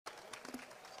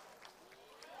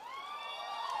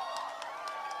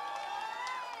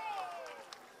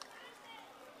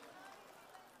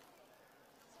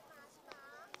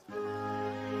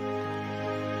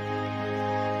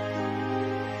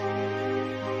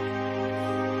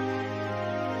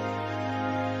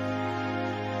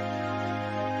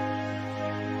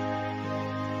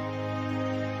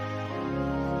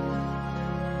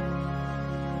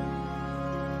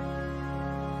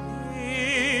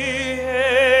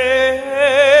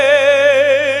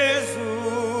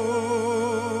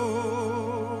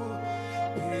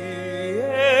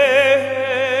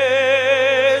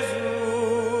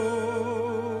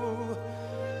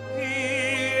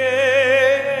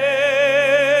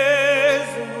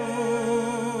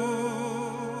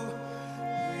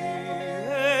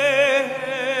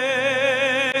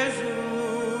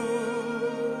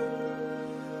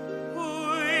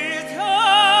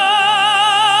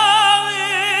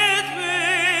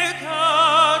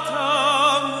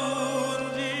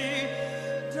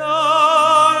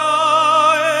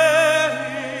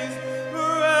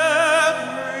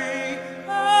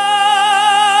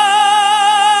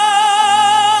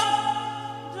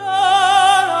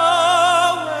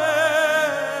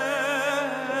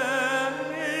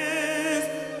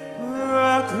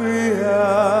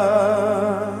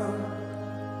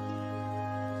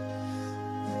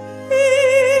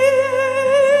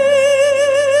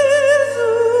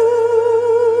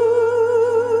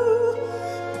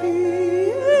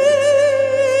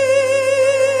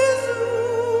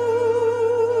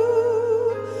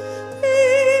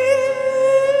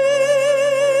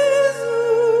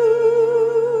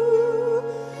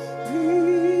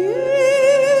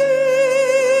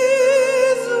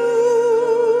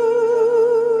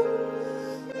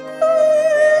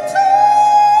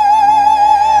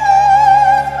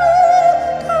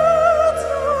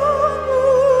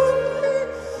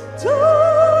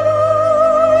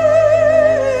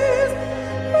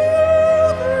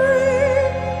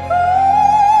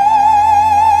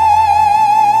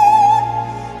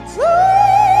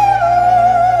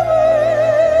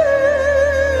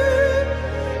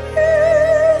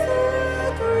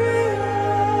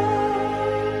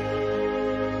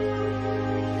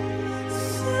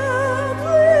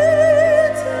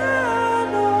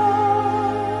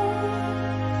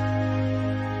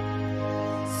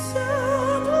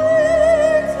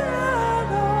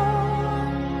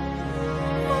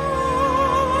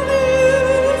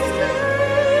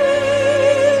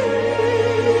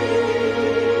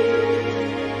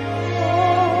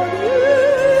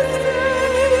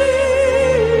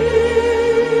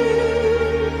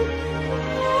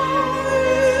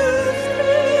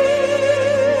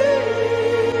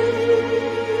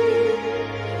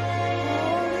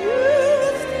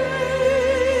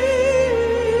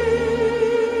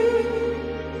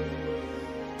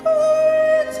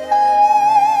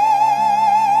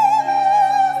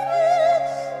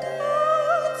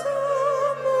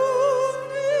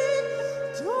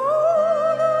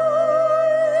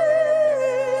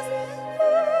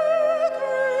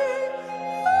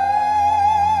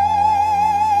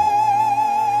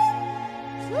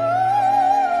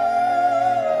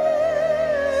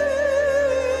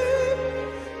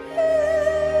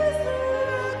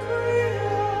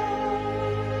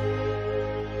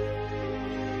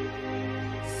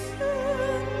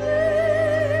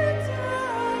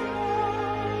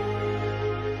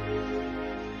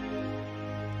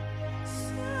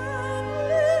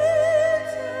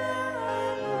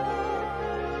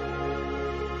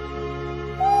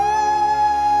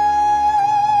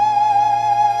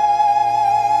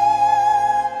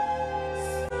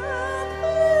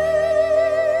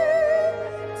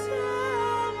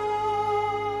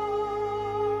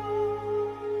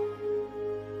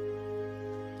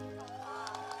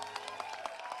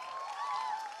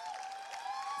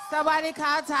Somebody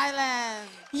call Thailand.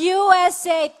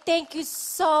 USA, thank you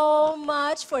so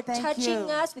much for touching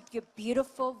you. us with your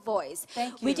beautiful voice.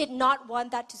 Thank you. We did not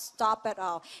want that to stop at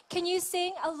all. Can you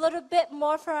sing a little bit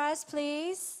more for us,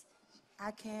 please?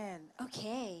 I can.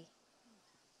 Okay.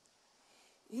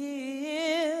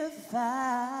 If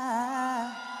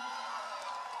I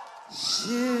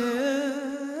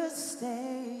should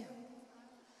stay,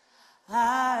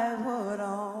 I would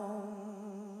only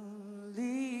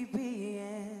be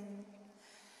in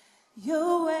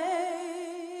your way.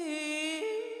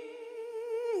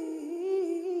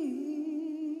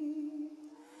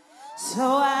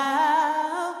 So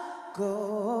I'll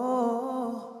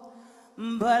go,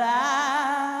 but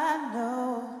I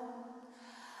know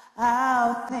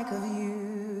I'll think of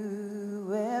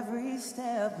you every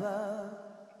step of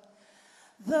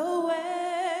the way.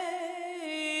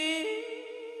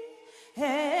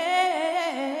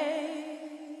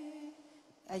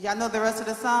 And y'all know the rest of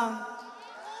the song?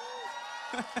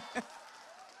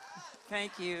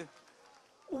 Thank you.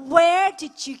 Where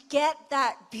did you get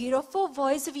that beautiful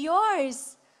voice of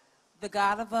yours? The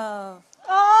God above.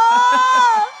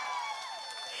 Oh!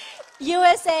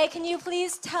 USA, can you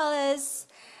please tell us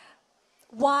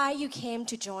why you came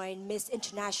to join Miss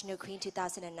International Queen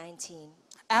 2019?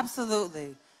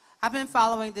 Absolutely. I've been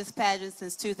following this pageant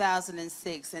since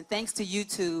 2006, and thanks to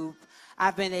YouTube,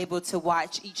 I've been able to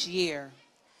watch each year.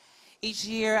 Each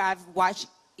year, I've watched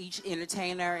each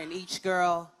entertainer and each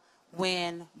girl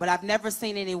win, but I've never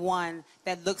seen anyone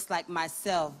that looks like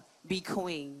myself be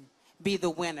queen, be the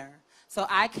winner. So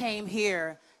I came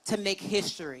here to make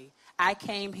history. I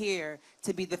came here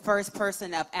to be the first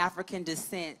person of African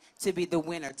descent to be the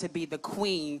winner, to be the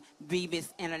queen, be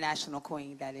Miss International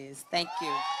Queen, that is. Thank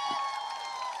you.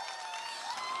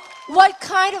 What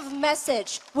kind of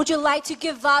message would you like to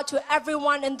give out to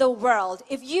everyone in the world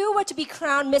if you were to be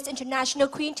crowned Miss International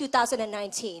Queen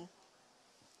 2019?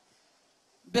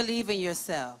 Believe in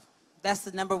yourself. That's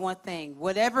the number one thing.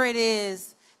 Whatever it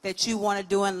is that you want to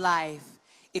do in life,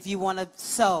 if you want to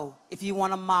sew, if you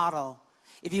want to model,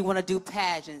 if you want to do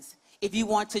pageants, if you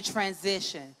want to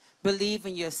transition, believe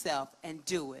in yourself and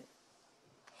do it.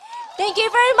 Thank you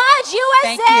very much,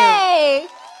 USA! Thank you.